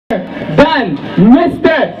than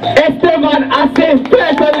Mr. Estevan Assi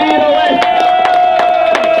Jr. Toledo West.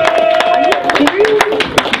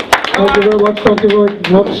 Thank you very much, thank you very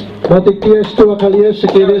much.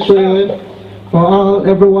 For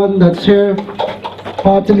everyone that's here,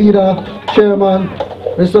 party leader, chairman,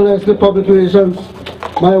 Mr. Leslie, public relations,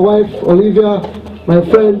 my wife, Olivia, my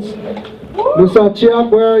friends, Mr. Chiak,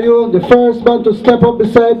 where are you? The first man to step up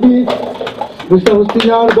beside me, Mr.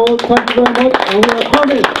 Ustinarbo, thank you very much, and we are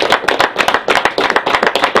coming.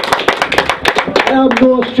 I am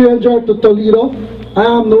no stranger to Toledo. I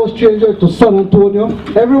am no stranger to San Antonio.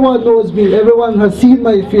 Everyone knows me. Everyone has seen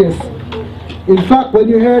my face. In fact, when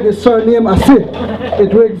you hear the surname Assi,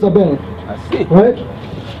 it rings a bell. Right?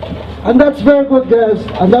 And that's very good, guys.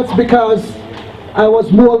 And that's because I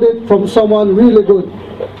was molded from someone really good.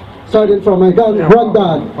 Starting from my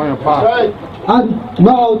granddad. And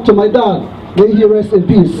now to my dad. May he rest in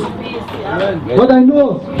peace. But I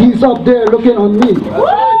know he's up there looking on me.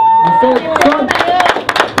 I said, son,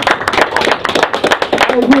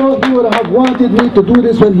 I know he would have wanted me to do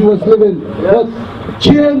this when he was living, but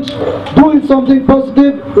change, doing something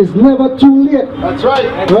positive is never too late. That's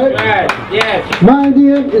right. Right? Yes. My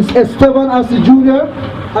name is Estevan Assi Jr.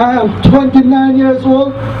 I am 29 years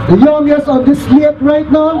old, the youngest on this slate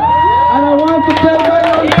right now, and I want to tell my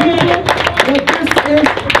young people that this is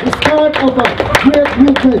the start of a great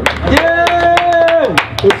movement. Yeah.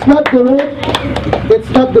 It's not the red, it's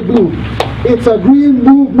not the blue. It's a green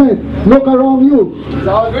movement. Look around you. It's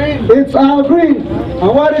all green. It's all green.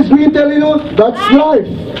 And what is green telling you? That's life.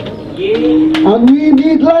 Yeah. And we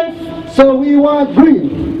need life, so we want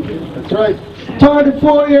green. That's right.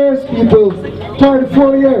 34 years, people.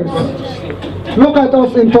 34 years. Look at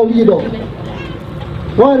us in Toledo.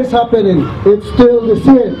 What is happening? It's still the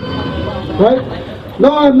same. Right?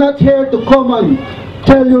 No, I'm not here to come and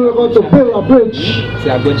tell you we're going to build a bridge.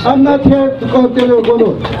 I'm not here to come tell you we're going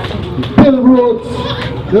to build roads,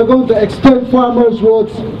 we're going to extend farmers'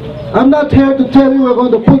 roads. I'm not here to tell you we're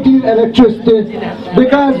going to put in electricity,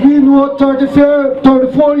 because we know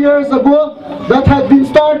 34 years ago that had been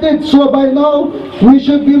started, so by now we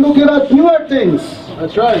should be looking at newer things.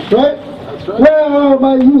 That's right. Right? That's right. Where are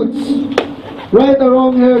my youths? Right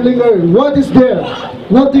around here lingering. What is there?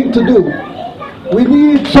 Nothing to do. We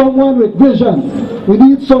need someone with vision. We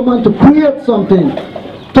need someone to create something.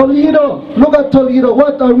 Toledo, look at Toledo.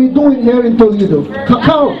 What are we doing here in Toledo?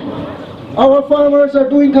 Cacao. Our farmers are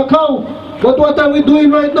doing cacao. But what are we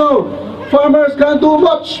doing right now? Farmers can't do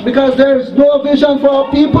much because there is no vision for our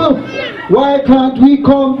people. Why can't we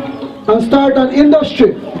come and start an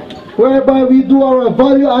industry whereby we do our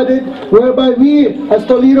value added, whereby we as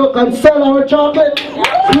Toledo can sell our chocolate,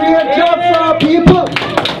 create jobs for our people?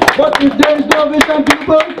 But if there is no vision,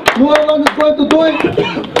 people, no one is going to do it.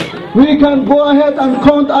 We can go ahead and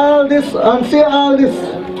count all this and say all this,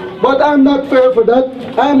 but I'm not fair for that.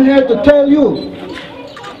 I'm here to tell you,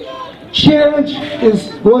 change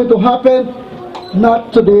is going to happen,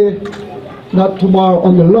 not today, not tomorrow,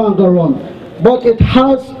 on the longer run. But it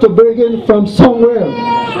has to begin from somewhere,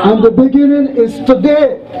 and the beginning is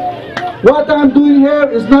today. What I'm doing here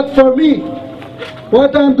is not for me.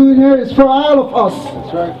 What I'm doing here is for all of us.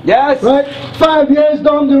 That's right. Yes. Right? 5 years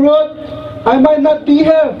down the road, I might not be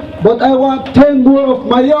here, but I want 10 more of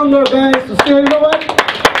my younger guys to say, you know what?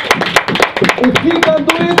 If he can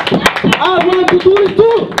do it, I want to do it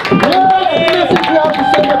too. That's the message we have to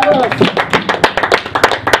send across.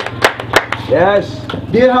 Yes.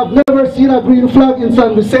 They have never seen a green flag in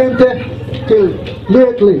San Vicente till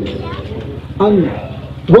lately. And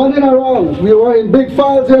running around, we were in Big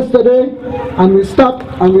Falls yesterday, and we stopped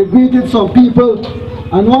and we greeted some people,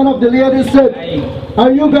 and one of the ladies said,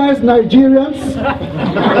 "Are you guys Nigerians?"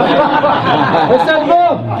 I said,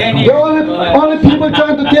 "No, the only people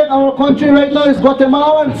trying to take our country right now is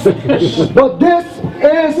Guatemalans." But this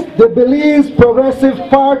is the Belize Progressive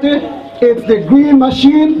Party. It's the green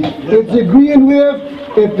machine, it's the green wave,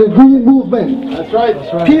 it's the green movement. That's right.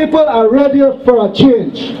 That's right. People are ready for a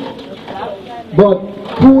change. But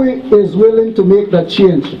who is willing to make that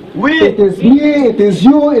change? We. It is me, it is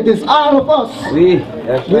you, it is all of us. We.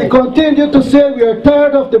 That's We right. continue to say we are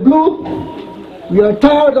tired of the blue, we are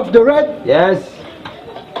tired of the red. Yes.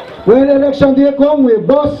 When election day comes, we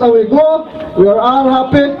bust and we go, we are all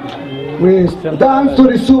happy. We dance to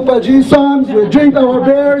the Super G songs, we drink our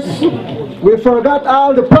beers, we forgot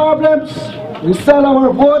all the problems, we sell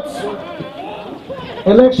our votes.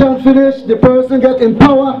 Election finished, the person get in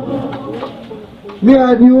power. Me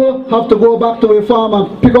and you have to go back to a farm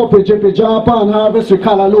and pick up a JP Japa and harvest with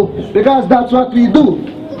Kalaloo, because that's what we do.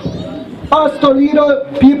 Us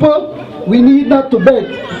Toledo people, we need not to beg.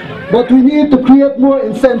 but we need to create more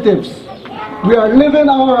incentives. We are living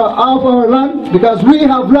off our land because we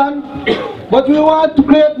have land, but we want to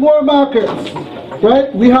create more markets,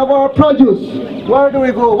 right? We have our produce. Where do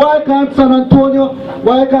we go? Why can't San Antonio,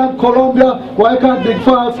 why can't Colombia, why can't Big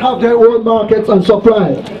Falls have their own markets and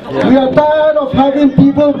supply? Yeah. We are tired of having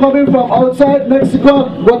people coming from outside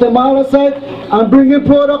Mexico, Guatemala side, and bringing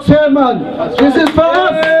products here, man. This is for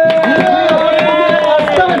us.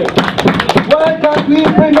 Why can't we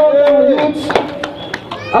bring out our youths?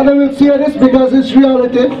 And I will say this because it's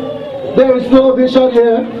reality. There is no vision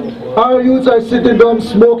here. Our youths are sitting down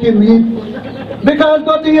smoking weed because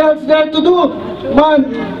nothing else there to do.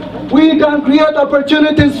 Man, we can create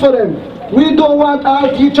opportunities for them. We don't want all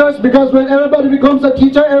teachers because when everybody becomes a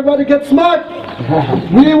teacher, everybody gets smart.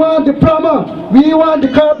 We want the plumber, we want the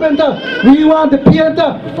carpenter, we want the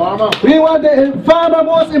painter, we want the farmer,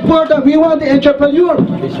 most important, we want the entrepreneur.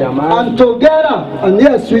 Fisherman. And together, and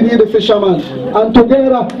yes, we need a fisherman, and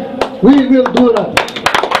together we will do that.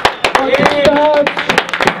 But it starts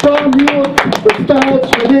from you, it starts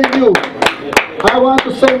within you. I want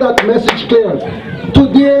to send that message clear.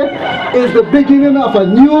 Today is the beginning of a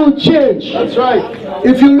new change. That's right.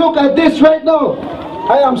 If you look at this right now,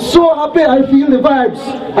 I am so happy, I feel the vibes.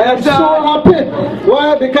 I am so happy.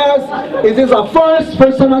 Why? Because it is a first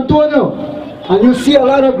for San Antonio. And you see a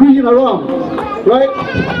lot of green around. Right?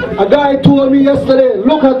 A guy told me yesterday,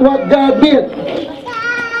 look at what God made.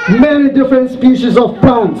 Many different species of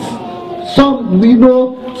plants. Some we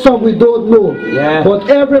know, some we don't know. Yeah. But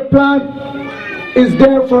every plant is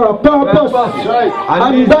there for a purpose. That's right.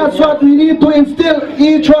 And that's what we need to instill.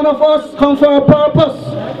 Each one of us come for a purpose.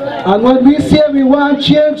 And when we say we want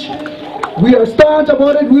change, we are start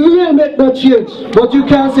about it, we will make that change. But you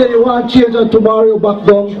can't say you want change and tomorrow you back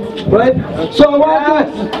down. Right? So I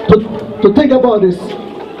want you to think about this.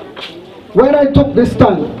 When I took this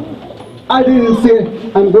stand, I didn't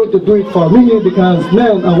say I'm going to do it for me because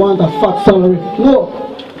man, I want a fat salary. No.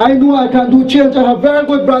 I know I can do change. I have very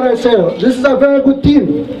good brothers here. This is a very good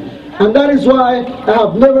team. And that is why I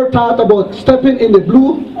have never thought about stepping in the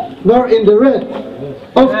blue nor in the red.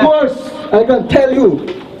 Of course, I can tell you,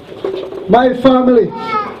 my family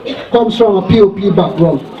comes from a POP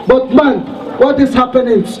background. But man, what is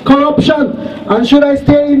happening? It's corruption. And should I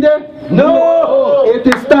stay in there? No! It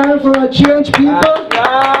is time for a change, people.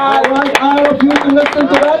 I want all of you to listen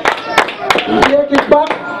to that. Take it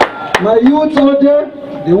back. My youths out there,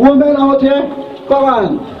 the women out here, come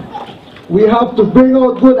on. We have to bring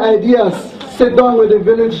out good ideas. Sit down with the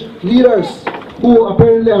village leaders who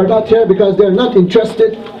apparently are not here because they're not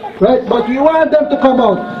interested. Right? But we want them to come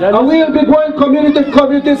out. And we'll be going community to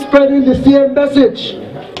community spreading the same message.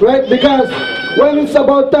 Right? Because when it's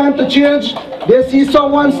about time to change, they see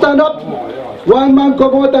someone stand up, one man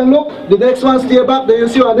come out and look, the next one stay back, then you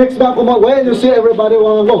see our next man come out, well, you see everybody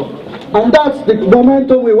want to go. And that's the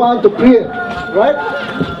momentum we want to create. Right?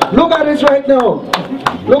 Look at this right now.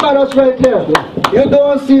 Look at us right here. You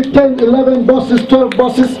don't see 10, 11 buses, 12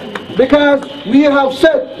 buses, because we have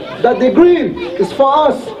said that the green is for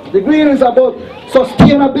us. The green is about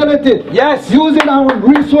sustainability. Yes. Using our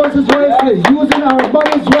resources wisely, using our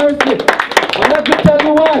monies wisely. And let me tell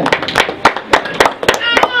you why.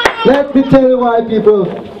 Let me tell you why, people.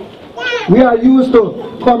 We are used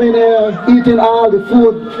to coming here, eating all the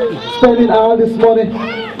food, spending all this money.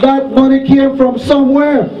 That money came from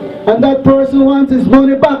somewhere. And that person wants his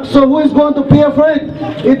money back. So who is going to pay for it?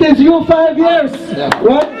 It is you 5 years. Yeah.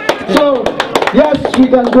 Right? So, yes, we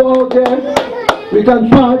can go out there. We can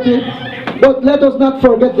party. But let us not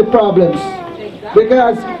forget the problems.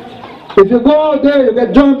 Because if you go out there, you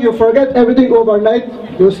get drunk, you forget everything overnight,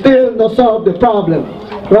 you still not solve the problem.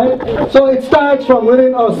 Right? So it starts from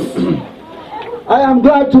within us. I am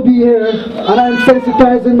glad to be here, and I'm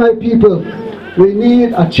sensitizing my people. We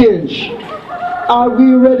need a change. Are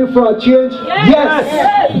we ready for a change?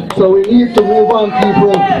 Yes! So we need to move on,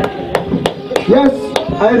 people. Yes,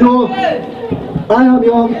 I know I am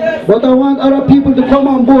young, but I want other people to come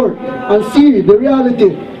on board and see the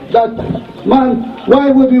reality that, man, why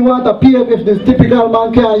would we want a PF if the typical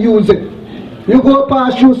man can't use it? You go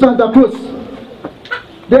past through Santa Cruz.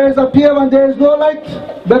 There is a pier and there is no light.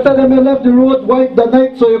 Better than you left the road white the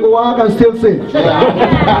night so you can walk and still see.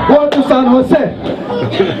 Go to San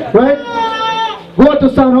Jose. Right? Go to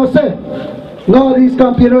San Jose. Now these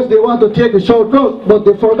campaigners, they want to take the shortcut, but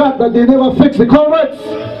they forgot that they never fixed the culverts.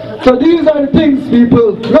 So these are the things,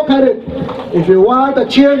 people. Look at it. If you want a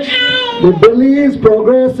change, the Belize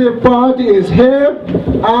Progressive Party is here.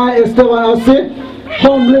 I, Estevan Assi,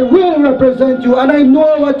 humbly will represent you, and I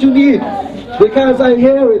know what you need. Because I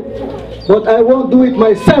hear it, but I won't do it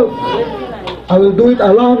myself. I will do it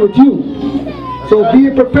along with you. So be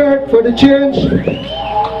prepared for the change.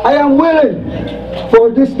 I am willing for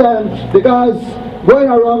this time, because going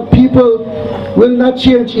around, people will not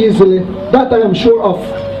change easily. That I am sure of.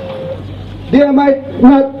 They might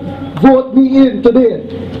not vote me in today,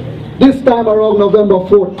 this time around November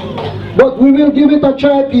 4th. But we will give it a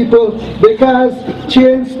try, people, because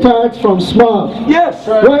change starts from small. Yes.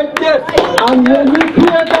 Right? Yes. And when we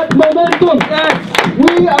create that momentum,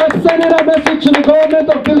 we are sending a message to the government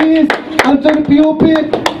of Belize and to the PUP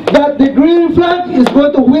that the green flag is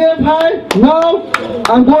going to wave high now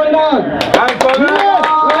and going on. Yes, right?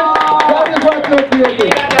 That is what we're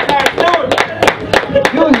creating.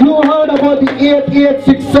 You heard about the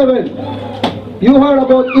 8867. You heard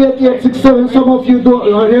about 8867. Some of you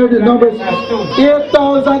don't hear the numbers.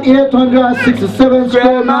 8,867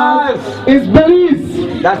 square miles is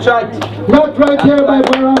Belize. That's right. Not right here by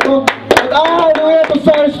Barranco, but all the way to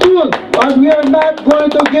Sar Stool. And we are not going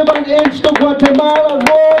to give an inch to Guatemala.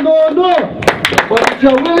 No, no, no. But if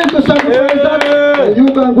you're willing to sacrifice that, then you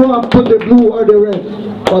can go and put the blue or the red.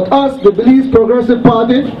 But us, the Belize Progressive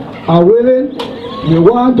Party, are willing. We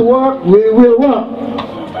want to work, we will work.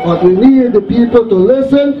 But we need the people to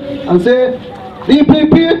listen and say,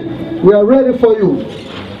 DPP, we are ready for you.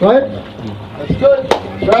 Right? That's good.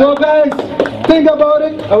 Right. So guys, think about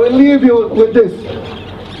it. I will leave you with this.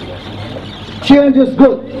 Change is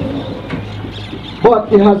good,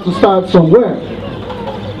 but it has to start somewhere.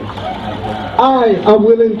 I am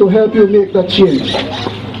willing to help you make that change.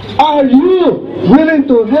 Are you willing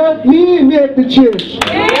to help me make the change?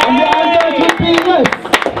 And the answer should be yes.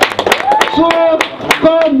 So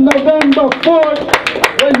come November 4th,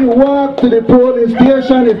 when you walk to the polling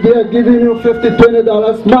station, if they are giving you $50,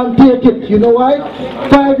 $20, man, take it. You know why?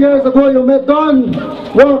 5 years ago, you may done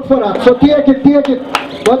work for that. So take it, take it.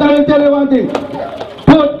 But I will tell you one thing.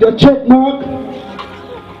 Put your check mark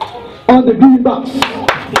on the green box.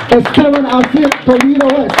 Estevan Assi Jr, Toledo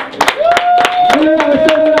West. We are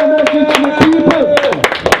sending a message to the people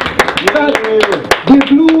that the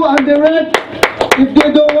blue and the red, if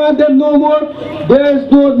they don't want them no more, there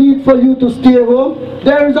is no need for you to stay home.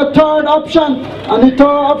 There is a third option, and the third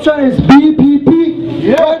option is BPP.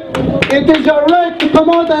 Yeah. It is your right to come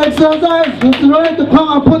out and exercise. It is right to come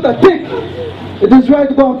and put a tick. It is right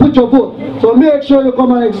to go and put your vote. So make sure you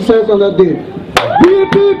come and exercise on that day.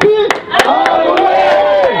 BPP all the way!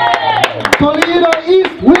 Toledo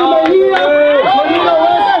East will